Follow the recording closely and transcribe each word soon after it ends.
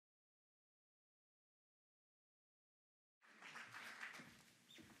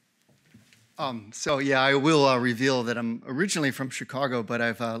So yeah, I will reveal that I'm originally from Chicago, but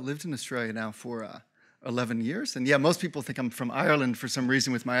I've lived in Australia now for 11 years. And yeah, most people think I'm from Ireland for some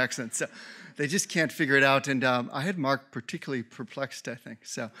reason with my accent, so they just can't figure it out. And I had Mark particularly perplexed, I think.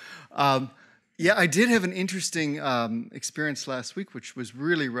 So yeah, I did have an interesting experience last week, which was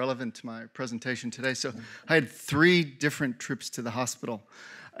really relevant to my presentation today. So I had 3 different trips to the hospital.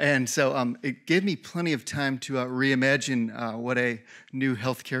 And so it gave me plenty of time to reimagine what a new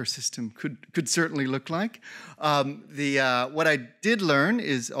healthcare system could certainly look like. What I did learn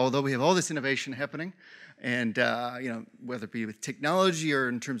is, although we have all this innovation happening, and whether it be with technology or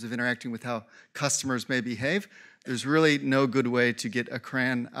in terms of interacting with how customers may behave, there's really no good way to get a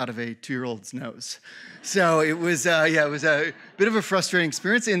crayon out of a 2-year-old's nose. So it was, it was a bit of a frustrating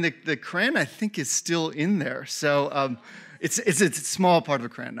experience. And the crayon, I think, is still in there. So. It's a small part of a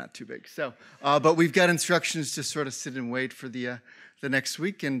crayon, not too big. So, but we've got instructions to sort of sit and wait for the next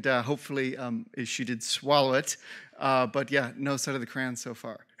week, and hopefully she did swallow it. But yeah, no sight of the crayon so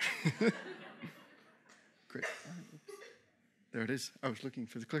far. Great. There it is. I was looking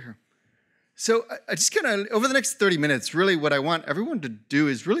for the clicker. So I just kind of, over the next 30 minutes, really what I want everyone to do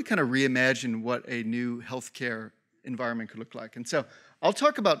is really kind of reimagine what a new healthcare environment could look like. And so I'll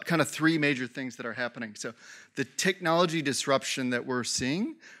talk about kind of 3 major things that are happening. So the technology disruption that we're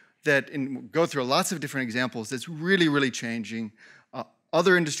seeing, go through lots of different examples, that's really, really changing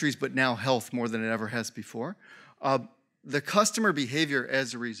other industries, but now health more than it ever has before. The customer behavior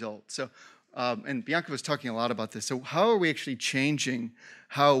as a result. So, and Bianca was talking a lot about this. So how are we actually changing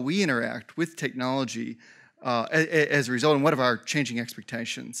how we interact with technology as a result, and what are our changing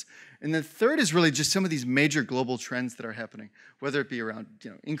expectations? And the third is really just some of these major global trends that are happening, whether it be around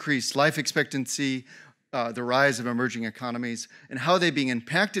increased life expectancy, the rise of emerging economies, and how are they being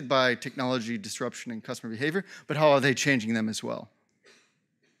impacted by technology disruption and customer behavior, but how are they changing them as well?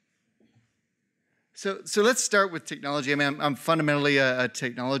 So let's start with technology. I mean, I'm fundamentally a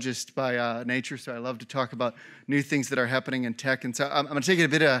technologist by nature, so I love to talk about new things that are happening in tech. And so I'm going to take a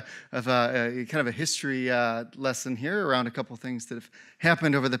bit of a kind of a history lesson here around a couple of things that have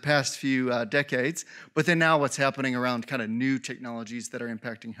happened over the past few decades, but then now what's happening around kind of new technologies that are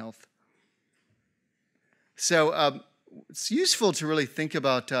impacting health. So it's useful to really think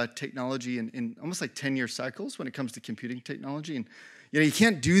about technology in almost like 10-year cycles when it comes to computing technology. And you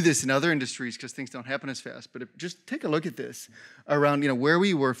can't do this in other industries because things don't happen as fast. But just take a look at this around where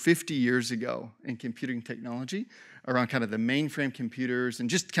we were 50 years ago in computing technology, around kind of the mainframe computers and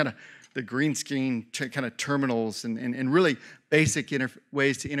just kind of the green screen kind of terminals and really basic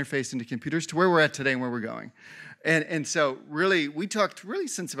ways to interface into computers to where we're at today and where we're going. And so really, we talked really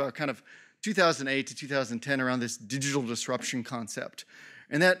since about kind of 2008 to 2010 around this digital disruption concept.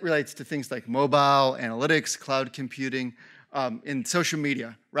 And that relates to things like mobile, analytics, cloud computing, in social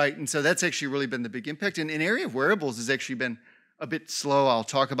media, right? And so that's actually really been the big impact. And an area of wearables has actually been a bit slow. I'll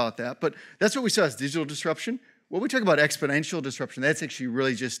talk about that. But that's what we saw as digital disruption. When we talk about exponential disruption, that's actually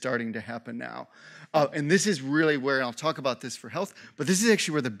really just starting to happen now. And this is really where, and I'll talk about this for health, but this is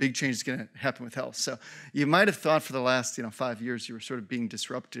actually where the big change is going to happen with health. So you might have thought for the last 5 years you were sort of being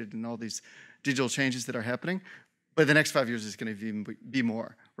disrupted and all these digital changes that are happening. But the next 5 years is going to be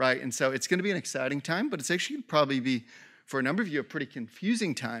more, right? And so it's going to be an exciting time, but it's actually probably be, for a number of you, a pretty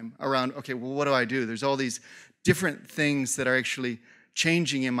confusing time around, okay, well, what do I do? There's all these different things that are actually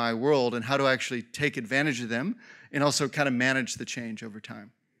changing in my world, and how do I actually take advantage of them and also kind of manage the change over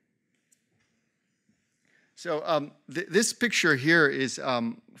time? So this picture here is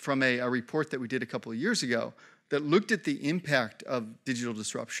from a report that we did a couple of years ago that looked at the impact of digital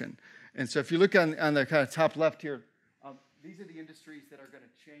disruption. And so if you look on the kind of top left here, these are the industries that are going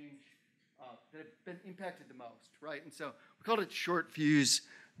to change, that have been impacted the most, right? And so we called it short fuse,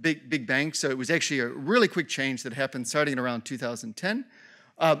 big bang. So it was actually a really quick change that happened starting around 2010,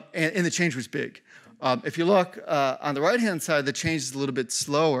 and the change was big. If you look on the right-hand side, the change is a little bit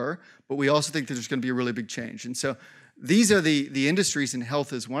slower, but we also think that there's going to be a really big change. And so these are the industries, and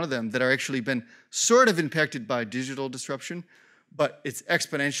health is one of them, that are actually been sort of impacted by digital disruption, but it's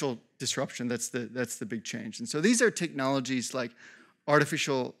exponential disruption that's the big change. And so these are technologies like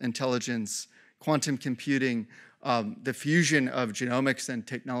artificial intelligence, quantum computing, the fusion of genomics and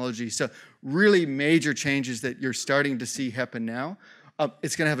technology. So really major changes that you're starting to see happen now.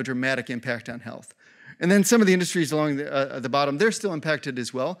 It's going to have a dramatic impact on health. And then some of the industries along the bottom, they're still impacted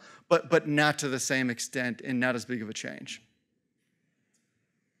as well, but not to the same extent and not as big of a change.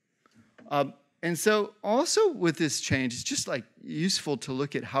 And so also with this change, it's just like useful to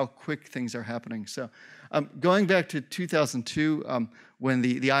look at how quick things are happening. So going back to 2002, when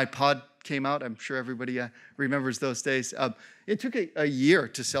the iPod came out, I'm sure everybody remembers those days. It took a year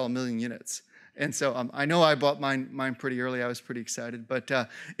to sell 1 million units. And so I know I bought mine pretty early. I was pretty excited, but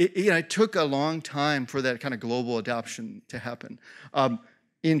it took a long time for that kind of global adoption to happen.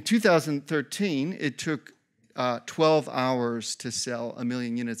 In 2013, it took 12 hours to sell 1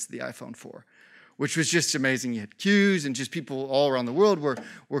 million units of the iPhone 4, which was just amazing. You had queues, and just people all around the world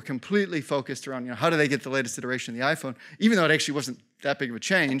were completely focused around, how do they get the latest iteration of the iPhone, even though it actually wasn't that big of a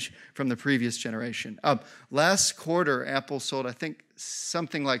change from the previous generation. Last quarter, Apple sold, I think,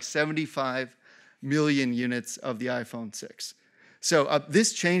 something like 75 million units of the iPhone 6. So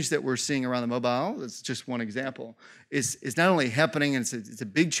this change that we're seeing around the mobile, that's just one example, is not only happening, and it's a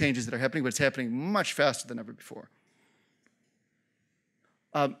big changes that are happening, but it's happening much faster than ever before.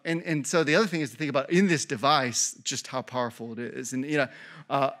 And so the other thing is to think about in this device just how powerful it is. And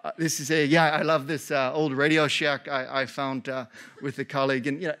this is I love this old Radio Shack I found with a colleague,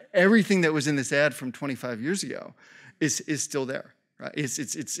 and everything that was in this ad from 25 years ago is still there. Right?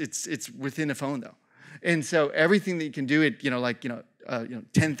 It's within a phone though, and so everything that you can do it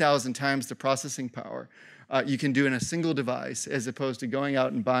 10,000 times the processing power you can do in a single device as opposed to going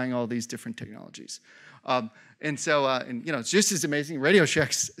out and buying all these different technologies. And so it's just as amazing. Radio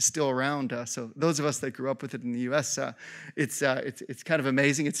Shack's still around. So those of us that grew up with it in the U.S., it's kind of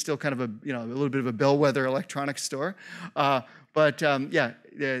amazing. It's still kind of a little bit of a bellwether electronics store. But the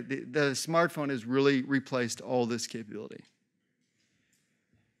smartphone has really replaced all this capability.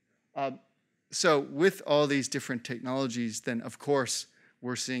 So with all these different technologies, then of course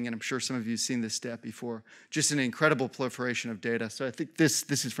we're seeing, and I'm sure some of you have seen this stat before, just an incredible proliferation of data. So I think this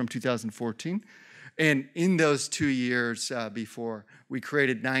is from 2014. And in those 2 years before, we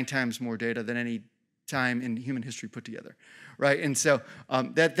created 9 times more data than any time in human history put together, right? And so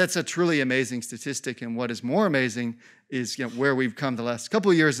that's a truly amazing statistic. And what is more amazing is where we've come the last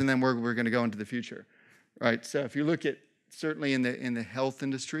couple of years, and then where we're going to go into the future, right? So if you look at certainly in the health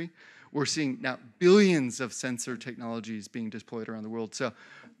industry, we're seeing now billions of sensor technologies being deployed around the world. So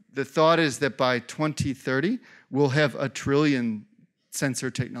the thought is that by 2030, we'll have 1 trillion sensor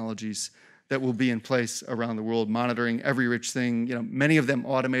technologies that will be in place around the world, monitoring every rich thing, many of them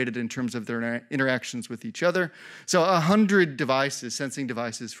automated in terms of their interactions with each other. So 100 devices, sensing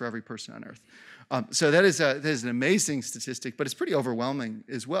devices for every person on Earth. So that is an amazing statistic, but it's pretty overwhelming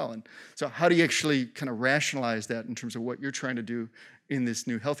as well. And so how do you actually kind of rationalize that in terms of what you're trying to do in this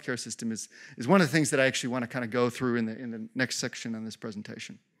new healthcare system is one of the things that I actually want to kind of go through in the next section on this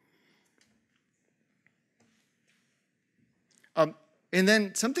presentation. And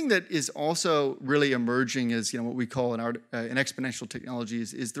then something that is also really emerging as what we call an exponential technology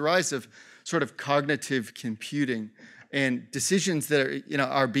is the rise of sort of cognitive computing and decisions that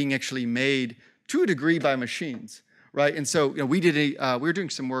are being actually made to a degree by machines, right? And so we were doing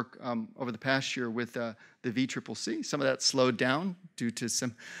some work over the past year with the VCCC. Some of that slowed down due to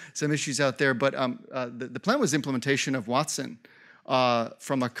some issues out there, but the plan was implementation of Watson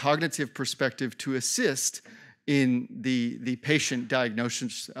from a cognitive perspective to assist in the patient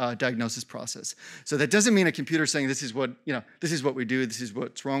diagnosis process. So that doesn't mean a computer saying this is what we do, this is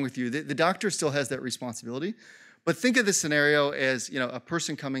what's wrong with you. The doctor still has that responsibility. But think of the scenario as a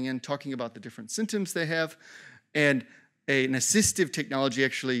person coming in talking about the different symptoms they have, and an assistive technology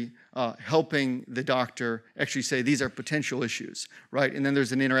actually helping the doctor actually say these are potential issues, right? And then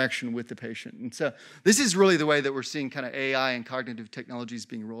there's an interaction with the patient. And so this is really the way that we're seeing kind of AI and cognitive technologies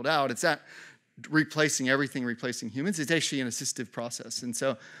being rolled out. It's not replacing everything, replacing humans. It's actually an assistive process. And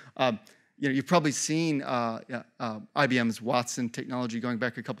so you've probably seen IBM's Watson technology going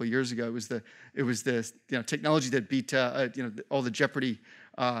back a couple of years ago. It was the technology that beat all the Jeopardy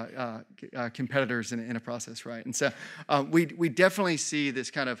competitors in a process, right? And so we definitely see this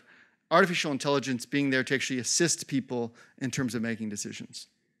kind of artificial intelligence being there to actually assist people in terms of making decisions.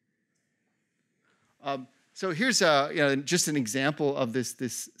 So here's just an example of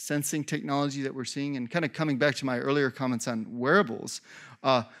this sensing technology that we're seeing, and kind of coming back to my earlier comments on wearables.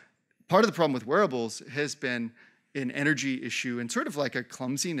 Part of the problem with wearables has been an energy issue and sort of like a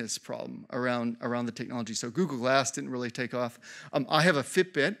clumsiness problem around the technology. So Google Glass didn't really take off. I have a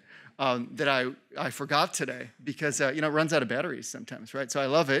Fitbit that I forgot today because it runs out of batteries sometimes, right? So I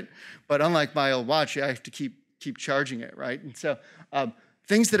love it, but unlike my old watch, I have to keep charging it, right? And so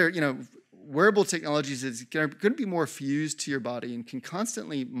things that are wearable technologies is going to be more fused to your body and can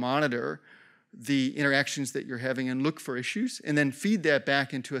constantly monitor the interactions that you're having and look for issues, and then feed that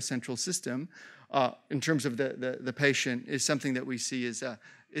back into a central system in terms of the patient is something that we see is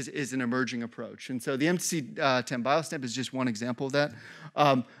an emerging approach. And so the MTC-10 BioStamp is just one example of that.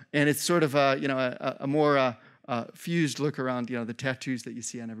 And it's sort of a more fused look around the tattoos that you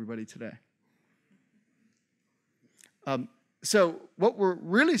see on everybody today. So what we're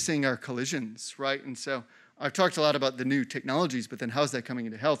really seeing are collisions, right? And so I've talked a lot about the new technologies, but then how's that coming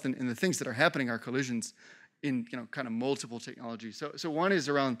into health? And the things that are happening are collisions in kind of multiple technologies. So one is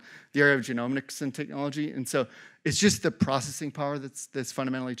around the area of genomics and technology, and so it's just the processing power that's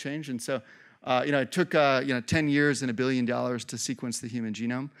fundamentally changed. And so it took 10 years and $1 billion to sequence the human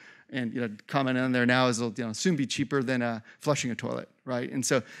genome. And comment on there now is it'll soon be cheaper than flushing a toilet, right? And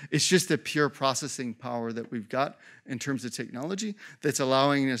so it's just the pure processing power that we've got in terms of technology that's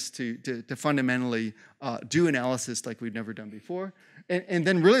allowing us to fundamentally do analysis like we've never done before. And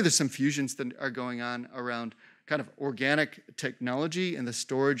then really there's some fusions that are going on around kind of organic technology and the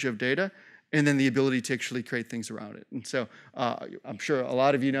storage of data, and then the ability to actually create things around it. And so I'm sure a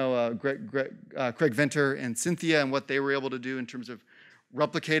lot of you know Craig Venter and Cynthia and what they were able to do in terms of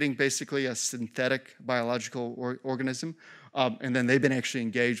replicating basically a synthetic biological organism. And then they've been actually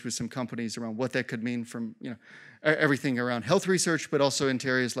engaged with some companies around what that could mean from everything around health research, but also into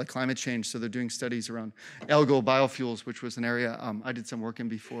areas like climate change. So they're doing studies around algal biofuels, which was an area I did some work in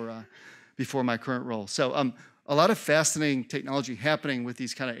before my current role. So a lot of fascinating technology happening with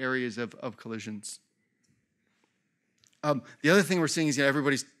these kind of areas of collisions. The other thing we're seeing is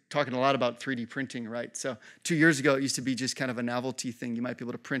everybody's talking a lot about 3D printing, right? So 2 years ago, it used to be just kind of a novelty thing. You might be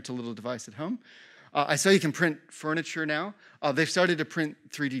able to print a little device at home. I saw you can print furniture now. They've started to print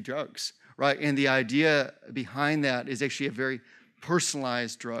 3D drugs, right? And the idea behind that is actually a very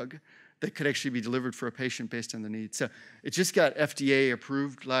personalized drug that could actually be delivered for a patient based on the need. So it just got FDA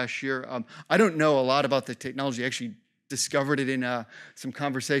approved last year. I don't know a lot about the technology. I actually discovered it in some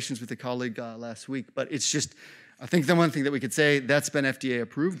conversations with a colleague last week, but it's just, I think the one thing that we could say, that's been FDA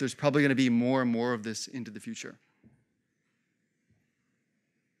approved. There's probably going to be more and more of this into the future.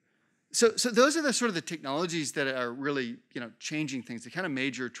 So those are the sort of the technologies that are really changing things, the kind of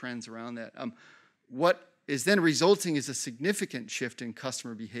major trends around that. What is then resulting is a significant shift in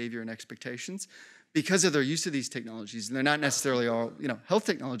customer behavior and expectations because of their use of these technologies. And they're not necessarily all health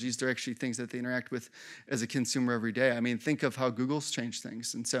technologies. They're actually things that they interact with as a consumer every day. I mean, think of how Google's changed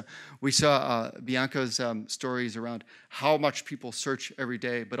things. And so we saw Bianca's stories around how much people search every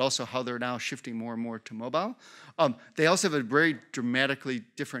day, but also how they're now shifting more and more to mobile. They also have a very dramatically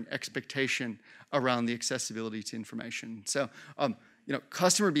different expectation around the accessibility to information. So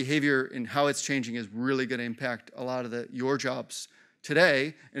customer behavior and how it's changing is really going to impact a lot of your jobs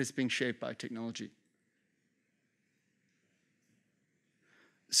today, and it's being shaped by technology.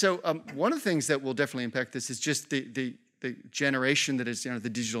 So one of the things that will definitely impact this is just the generation that is the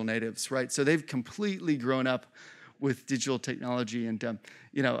digital natives, right? So they've completely grown up with digital technology, and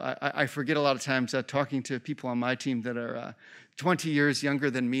I forget a lot of times talking to people on my team that are 20 years younger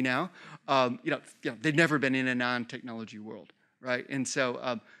than me now. They've never been in a non-technology world, right? And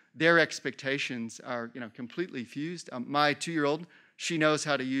so their expectations are completely fused. My 2-year-old, she knows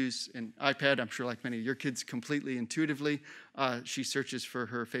how to use an iPad, I'm sure like many of your kids, completely intuitively. She searches for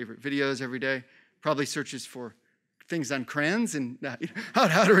her favorite videos every day, probably searches for things on crayons and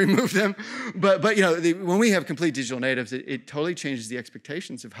how to remove them. But when we have complete digital natives, it totally changes the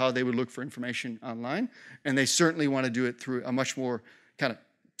expectations of how they would look for information online. And they certainly want to do it through a much more kind of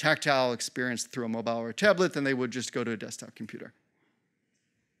tactile experience through a mobile or a tablet than they would just go to a desktop computer.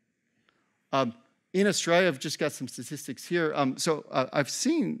 In Australia, I've just got some statistics here. I've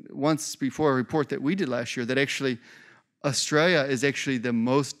seen once before a report that we did last year that actually Australia is actually the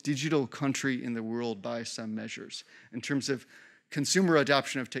most digital country in the world by some measures in terms of consumer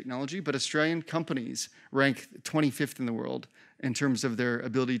adoption of technology, but Australian companies rank 25th in the world in terms of their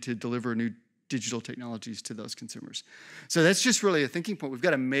ability to deliver new digital technologies to those consumers. So that's just really a thinking point. We've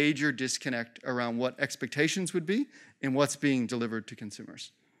got a major disconnect around what expectations would be and what's being delivered to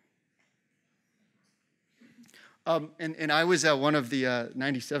consumers. And I was one of the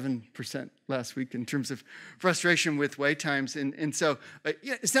 97% last week in terms of frustration with wait times. And so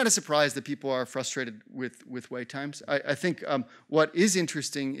it's not a surprise that people are frustrated with wait times. I think what is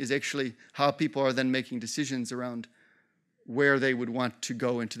interesting is actually how people are then making decisions around where they would want to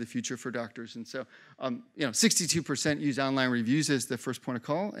go into the future for doctors. And so 62% use online reviews as the first point of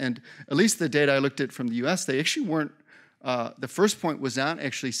call. And at least the data I looked at from the US, they actually weren't, the first point was not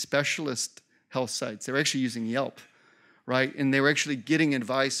actually specialist health sites. They were actually using Yelp, right? And they were actually getting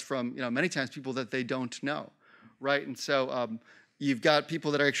advice from, many times people that they don't know, right? And so you've got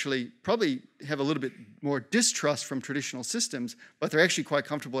people that are actually probably have a little bit more distrust from traditional systems, but they're actually quite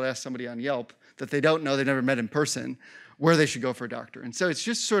comfortable to ask somebody on Yelp that they don't know, they've never met in person, where they should go for a doctor. And so it's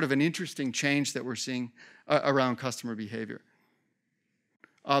just sort of an interesting change that we're seeing around customer behavior.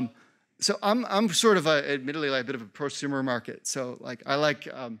 So I'm sort of admittedly like a bit of a prosumer market. So I like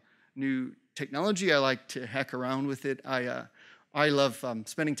new technology. I like to hack around with it. I love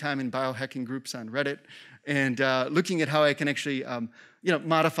spending time in biohacking groups on Reddit and looking at how I can actually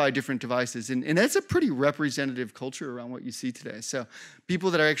modify different devices. And that's a pretty representative culture around what you see today. So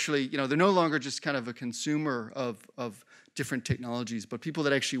people that are actually, they're no longer just kind of a consumer of different technologies, but people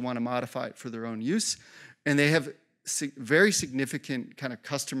that actually want to modify it for their own use. And they have very significant kind of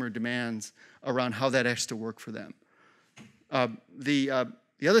customer demands around how that has to work for them.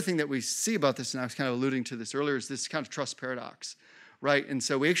 The other thing that we see about this, and I was kind of alluding to this earlier, is this kind of trust paradox, right? And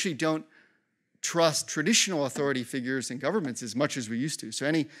so we actually don't trust traditional authority figures in governments as much as we used to. So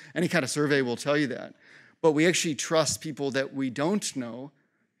any kind of survey will tell you that. But we actually trust people that we don't know,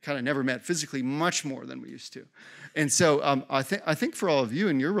 kind of never met physically, much more than we used to. And so I think for all of you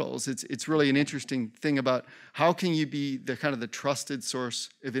in your roles, it's really an interesting thing about how can you be the kind of the trusted source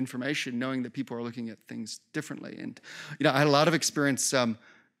of information, knowing that people are looking at things differently. And I had a lot of experience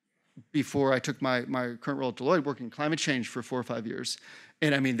before I took my current role at Deloitte, working climate change for 4 or 5 years.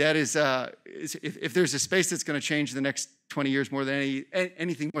 And I mean, that is, if there's a space that's going to change the next 20 years more than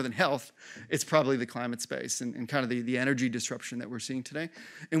anything more than health, it's probably the climate space and kind of the energy disruption that we're seeing today.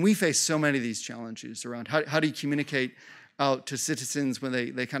 And we face so many of these challenges around how do you communicate out to citizens when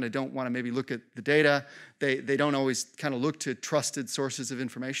they kind of don't want to maybe look at the data. They don't always kind of look to trusted sources of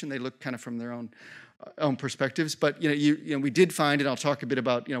information. They look kind of from their own perspectives. But we did find, and I'll talk a bit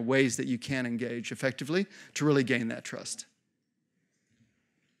about ways that you can engage effectively to really gain that trust.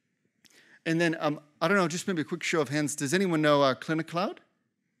 And then, I don't know, just maybe a quick show of hands. Does anyone know Clinic Cloud?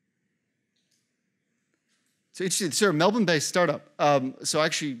 So interesting, they're a Melbourne-based startup. So I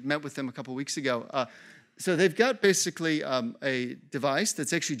actually met with them a couple weeks ago. So they've got basically a device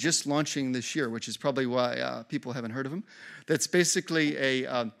that's actually just launching this year, which is probably why people haven't heard of them. That's basically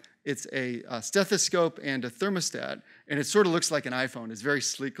it's a stethoscope and a thermostat, and it sort of looks like an iPhone. It's very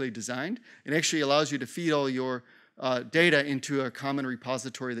sleekly designed. It actually allows you to feed all your data into a common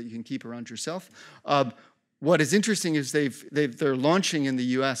repository that you can keep around yourself. What is interesting is they're launching in the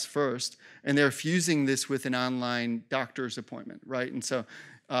US first, and they're fusing this with an online doctor's appointment, right? And so,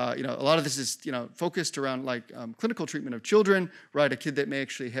 a lot of this is, focused around like clinical treatment of children, right? A kid that may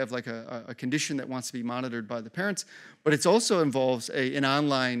actually have like a condition that wants to be monitored by the parents, but it also involves an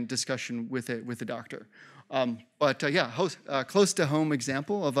online discussion with a doctor. Close to home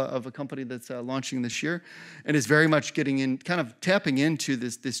example of a company that's launching this year, and is very much getting in, kind of tapping into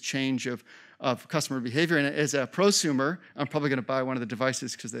this change of customer behavior. And as a prosumer, I'm probably going to buy one of the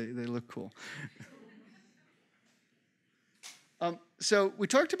devices because they look cool. So we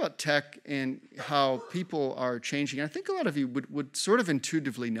talked about tech and how people are changing. I think a lot of you would sort of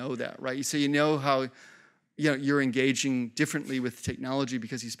intuitively know that, right? So how you're engaging differently with technology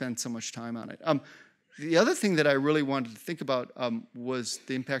because you spend so much time on it. The other thing that I really wanted to think about was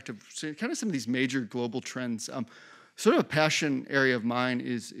the impact of kind of some of these major global trends. Sort of a passion area of mine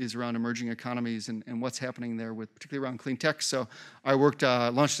is around emerging economies and what's happening there, with particularly around clean tech. So I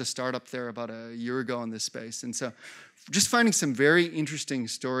launched a startup there about a year ago in this space. And so just finding some very interesting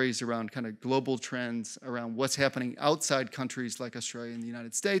stories around kind of global trends around what's happening outside countries like Australia and the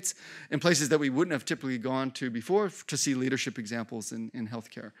United States, and places that we wouldn't have typically gone to before to see leadership examples in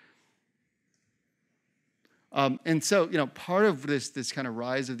healthcare. And so, part of this kind of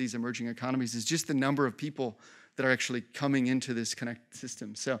rise of these emerging economies is just the number of people that are actually coming into this connected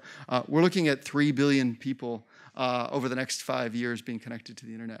system. So we're looking at 3 billion people over the next 5 years being connected to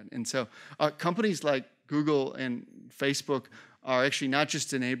the internet. And so companies like Google and Facebook are actually not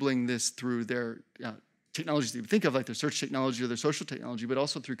just enabling this through their technologies that you think of, like their search technology or their social technology, but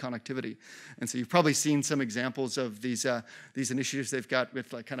also through connectivity. And so you've probably seen some examples of these initiatives they've got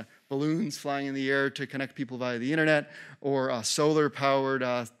with like kind of balloons flying in the air to connect people via the internet, or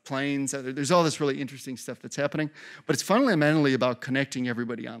solar-powered planes. There's all this really interesting stuff that's happening, but it's fundamentally about connecting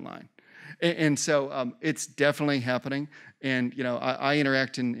everybody online. And so it's definitely happening. And I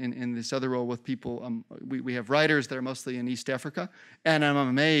interact in this other role with people. We have writers that are mostly in East Africa, and I'm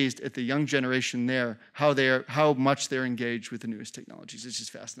amazed at the young generation there, how much they're engaged with the newest technologies. It's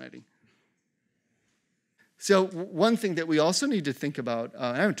just fascinating. So one thing that we also need to think about,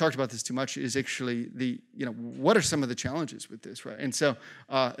 I haven't talked about this too much, is actually what are some of the challenges with this, right? And so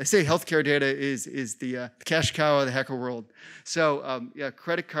I say healthcare data is the cash cow of the hacker world. So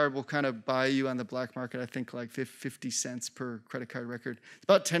credit card will kind of buy you on the black market, I think like 50 cents per credit card record. It's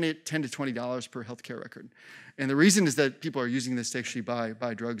about $10 to $20 per healthcare record. And the reason is that people are using this to actually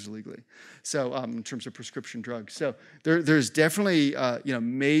buy drugs illegally. So in terms of prescription drugs. So there's definitely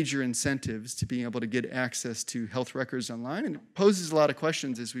major incentives to being able to get access to health records online. And it poses a lot of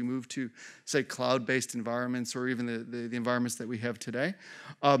questions as we move to, say, cloud-based environments or even the environments that we have today.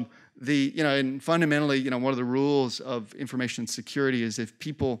 And fundamentally, one of the rules of information security is if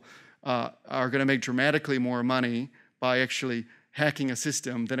people are going to make dramatically more money by actually hacking a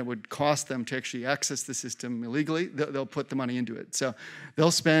system than it would cost them to actually access the system illegally, they'll put the money into it. So they'll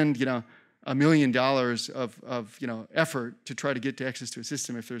spend, $1 million of effort to try to get to access to a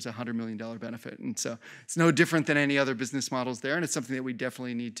system if there's a $100 million benefit. And so it's no different than any other business models there, and it's something that we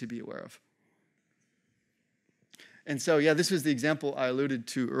definitely need to be aware of. And so, this was the example I alluded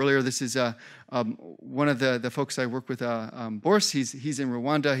to earlier. This is one of the folks I work with, Boris. He's in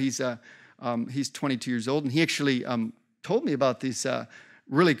Rwanda. He's 22 years old, and he actually told me about these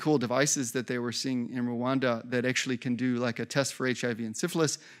really cool devices that they were seeing in Rwanda that actually can do like a test for HIV and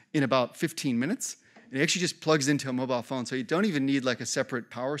syphilis in about 15 minutes. And it actually just plugs into a mobile phone, so you don't even need like a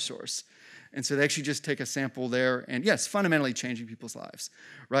separate power source. And so they actually just take a sample there, and yes, fundamentally changing people's lives,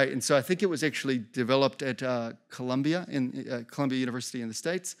 right? And so I think it was actually developed at Columbia University in the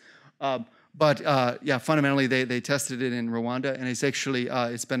States. Fundamentally they tested it in Rwanda, and it's actually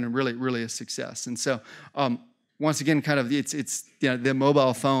it's been really a success. And so once again, kind of it's the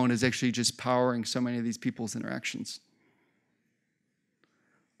mobile phone is actually just powering so many of these people's interactions.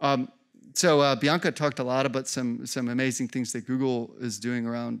 So Bianca talked a lot about some amazing things that Google is doing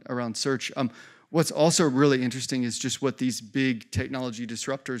around search. What's also really interesting is just what these big technology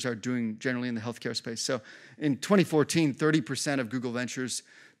disruptors are doing generally in the healthcare space. So in 2014, 30% of Google Ventures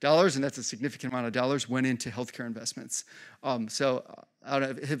dollars, and that's a significant amount of dollars, went into healthcare investments. I don't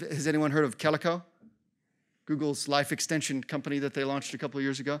know, has anyone heard of Calico? Google's life extension company that they launched a couple of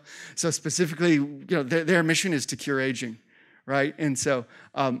years ago. So specifically, their mission is to cure aging. Right? And so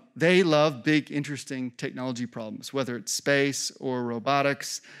they love big, interesting technology problems, whether it's space or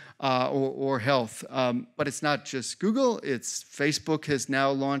robotics or health. But it's not just Google. It's Facebook has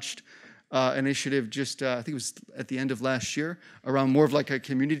now launched an initiative just, I think it was at the end of last year, around more of like a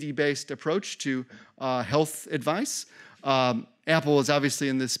community-based approach to health advice. Apple is obviously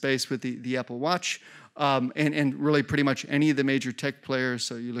in this space with the Apple Watch. And really pretty much any of the major tech players.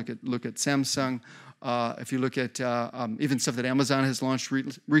 So you look at Samsung. If you look at even stuff that Amazon has launched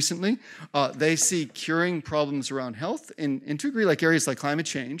recently, they see curing problems around health and to a degree like areas like climate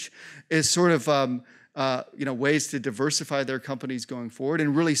change is sort of ways to diversify their companies going forward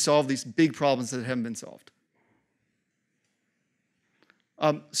and really solve these big problems that haven't been solved.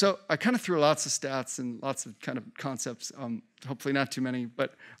 So I kind of threw lots of stats and lots of kind of concepts, hopefully not too many,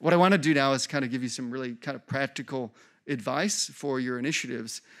 but what I want to do now is kind of give you some really kind of practical advice for your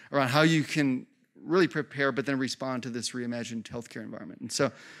initiatives around how you can really prepare, but then respond to this reimagined healthcare environment. And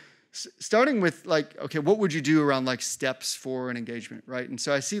so starting with okay, what would you do around steps for an engagement, right? And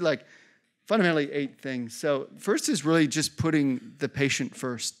so I see fundamentally 8 things. So first is really just putting the patient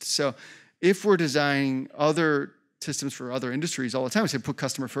first. So if we're designing other systems for other industries all the time, we say put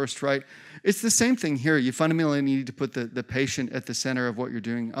customer first, right? It's the same thing here. You fundamentally need to put the patient at the center of what you're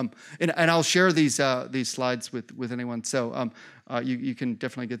doing. And I'll share these slides with anyone. So you can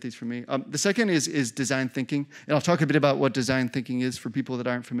definitely get these from me. The second is design thinking. And I'll talk a bit about what design thinking is for people that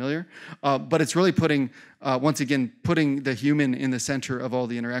aren't familiar. But it's really putting the human in the center of all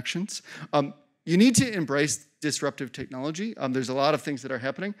the interactions. You need to embrace disruptive technology. There's a lot of things that are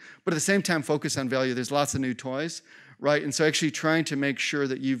happening, but at the same time, focus on value. There's lots of new toys, right? And so actually trying to make sure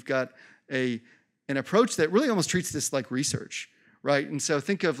that you've got an approach that really almost treats this like research, right? And so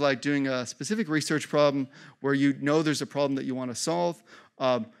think of doing a specific research problem where there's a problem that you want to solve.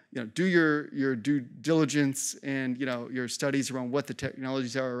 Do your due diligence and your studies around what the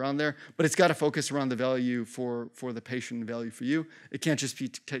technologies are around there, but it's got to focus around the value for the patient and value for you. It can't just be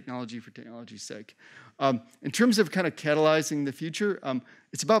technology for technology's sake. In terms of kind of catalyzing the future,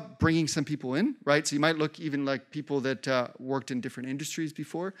 it's about bringing some people in, right? So you might look even like people that worked in different industries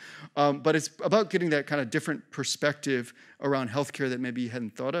before, but it's about getting that kind of different perspective around healthcare that maybe you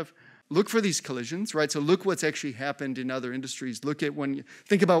hadn't thought of. Look for these collisions, right? So look what's actually happened in other industries.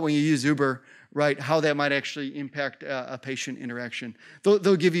 Think about when you use Uber, right? How that might actually impact a patient interaction.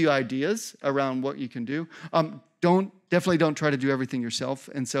 They'll give you ideas around what you can do. Definitely don't try to do everything yourself.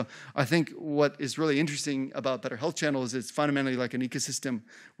 And so I think what is really interesting about Better Health Channel is it's fundamentally like an ecosystem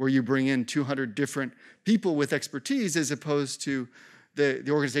where you bring in 200 different people with expertise as opposed to the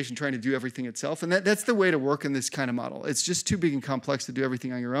organization trying to do everything itself. And that's the way to work in this kind of model. It's just too big and complex to do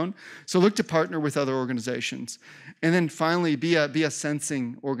everything on your own. So look to partner with other organizations. And then finally, be a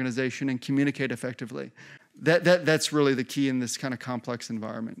sensing organization and communicate effectively. that's really the key in this kind of complex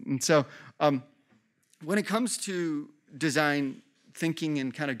environment. And so when it comes to design thinking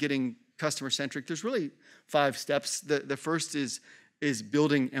and kind of getting customer-centric, there's really 5 steps. The first is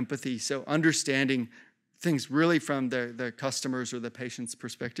building empathy, so understanding things really from the customer's or the patient's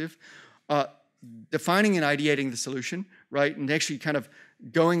perspective. Defining and ideating the solution, right? And actually kind of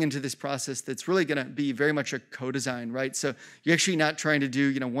going into this process that's really going to be very much a co-design, right? So you're actually not trying to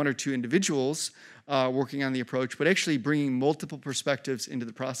do, 1 or 2 individuals working on the approach, but actually bringing multiple perspectives into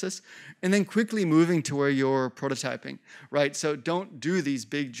the process, and then quickly moving to where you're prototyping, right? So don't do these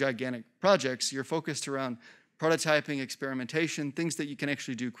big, gigantic projects. You're focused around prototyping, experimentation, things that you can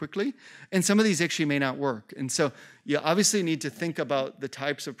actually do quickly. And some of these actually may not work. And so you obviously need to think about the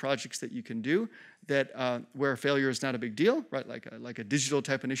types of projects that you can do that where failure is not a big deal, right? Like a digital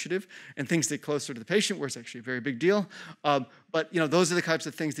type initiative, and things that closer to the patient where it's actually a very big deal. But those are the types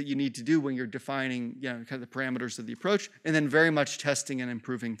of things that you need to do when you're defining kind of the parameters of the approach, and then very much testing and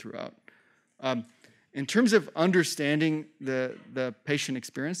improving throughout. In terms of understanding the patient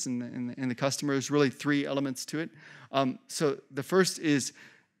experience and the customer, there's really 3 elements to it. So the first is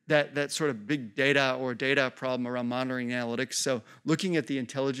that sort of big data or data problem around monitoring analytics. So looking at the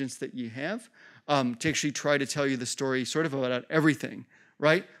intelligence that you have to actually try to tell you the story sort of about everything,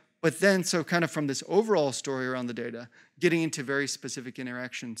 right? But then, so kind of from this overall story around the data, getting into very specific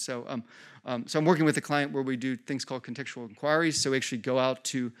interactions. So, so I'm working with a client where we do things called contextual inquiries. So we actually go out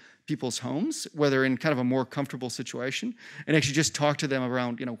to people's homes, where they're in kind of a more comfortable situation, and actually just talk to them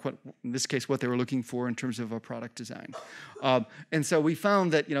around, what, in this case, what they were looking for in terms of a product design. And so we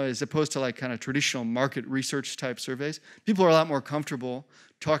found that, as opposed to like kind of traditional market research type surveys, people are a lot more comfortable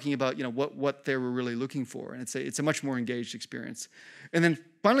talking about, what they were really looking for, and it's a much more engaged experience. And then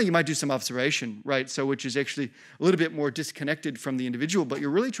finally, you might do some observation, right? So which is actually a little bit more disconnected from the individual, but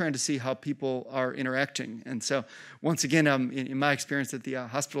you're really trying to see how people are interacting. And so once again, in my experience at the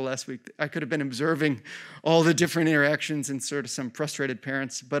hospital last week, I could have been observing all the different interactions and sort of some frustrated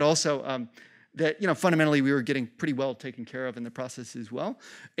parents, but also that fundamentally we were getting pretty well taken care of in the process as well.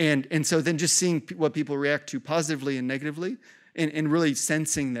 And so then just seeing what people react to positively and negatively, and really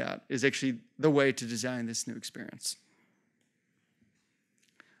sensing that is actually the way to design this new experience.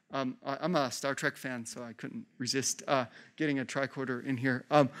 I'm a Star Trek fan, so I couldn't resist getting a tricorder in here.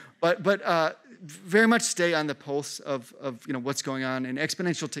 But very much stay on the pulse of what's going on. And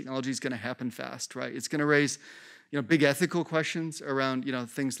exponential technology is going to happen fast, right? It's going to raise big ethical questions around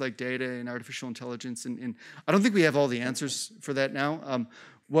things like data and artificial intelligence. And I don't think we have all the answers for that now.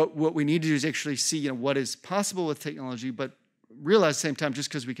 What we need to do is actually see what is possible with technology, but realize at the same time, just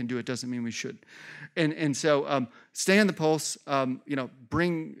because we can do it doesn't mean we should. And so stay on the pulse,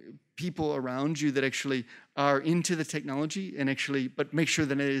 bring people around you that actually are into the technology, and actually, but make sure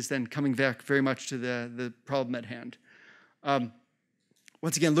that it is then coming back very much to the problem at hand.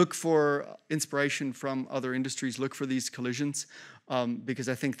 Once again, look for inspiration from other industries, look for these collisions, because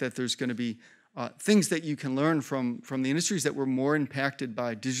I think that there's going to be things that you can learn from the industries that were more impacted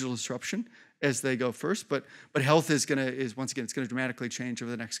by digital disruption as they go first, but health is once again, it's going to dramatically change over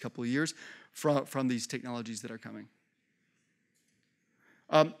the next couple of years from these technologies that are coming.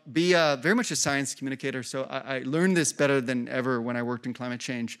 Be very much a science communicator. So I learned this better than ever when I worked in climate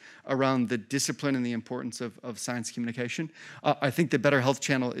change around the discipline and the importance of science communication. I think the Better Health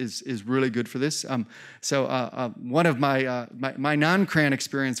Channel is really good for this. So one of my non-cran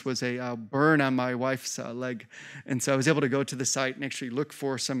experience was a burn on my wife's leg. And so I was able to go to the site and actually look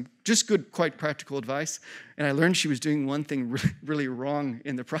for some just good, quite practical advice. And I learned she was doing one thing really, really wrong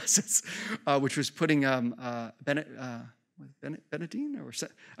in the process, which was putting Benadine, or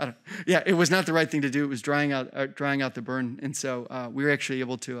I don't. Yeah, it was not the right thing to do. It was drying out the burn, and so we were actually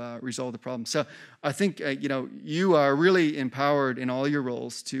able to resolve the problem. So I think you are really empowered in all your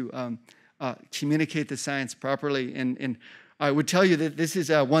roles to communicate the science properly. And I would tell you that this is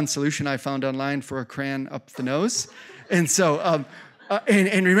one solution I found online for a cran up the nose, and so.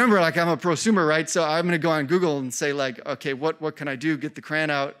 And remember, like, I'm a prosumer, right? So I'm going to go on Google and say, like, okay, what can I do? Get the cran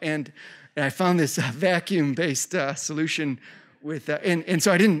out, and I found this vacuum-based solution with, and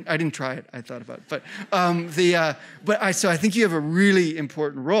so I didn't try it. I thought about it, so I think you have a really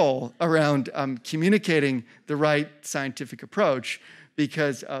important role around communicating the right scientific approach,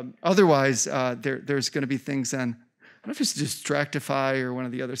 because otherwise there's going to be things on, I don't know if it's Distractify or one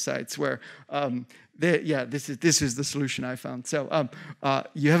of the other sites where. This is the solution I found. So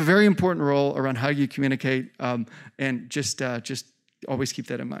you have a very important role around how you communicate, and just always keep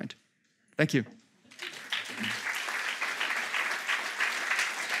that in mind. Thank you.